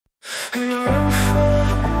in a room full,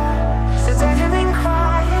 since everything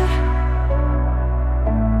quiet.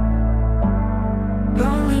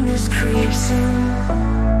 Loneliness creeps in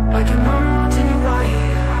like an unwanted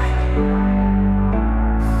riot.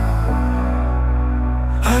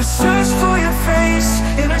 I search for your face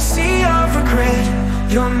in a sea of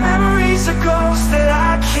regret. Your memories are ghosts that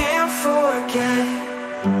I can't forget.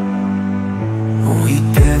 We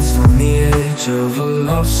danced on the edge of a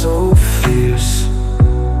love so fierce.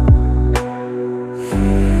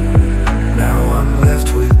 Now I'm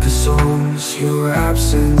left with the songs your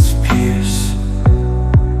absence pierce.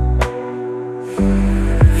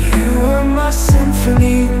 You were my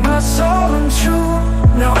symphony, my solemn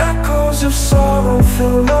tune. Now echoes of sorrow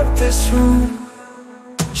fill up this room.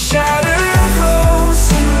 Shattered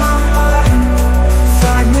clothes in my mind,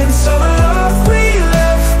 fragments of love we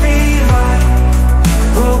left behind.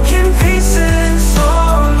 Broken pieces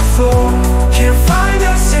on the floor, can't find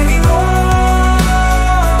us anymore.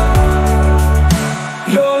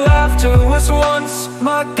 Your laughter was once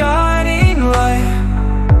my guiding light.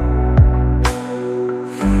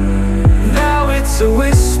 Now it's a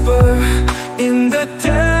whisper in the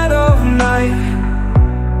dead of night.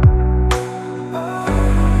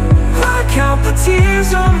 Count the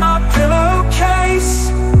tears on my pillowcase,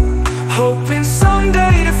 hoping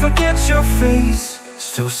someday to forget your face.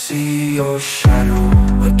 Still see your shadow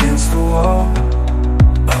against the wall.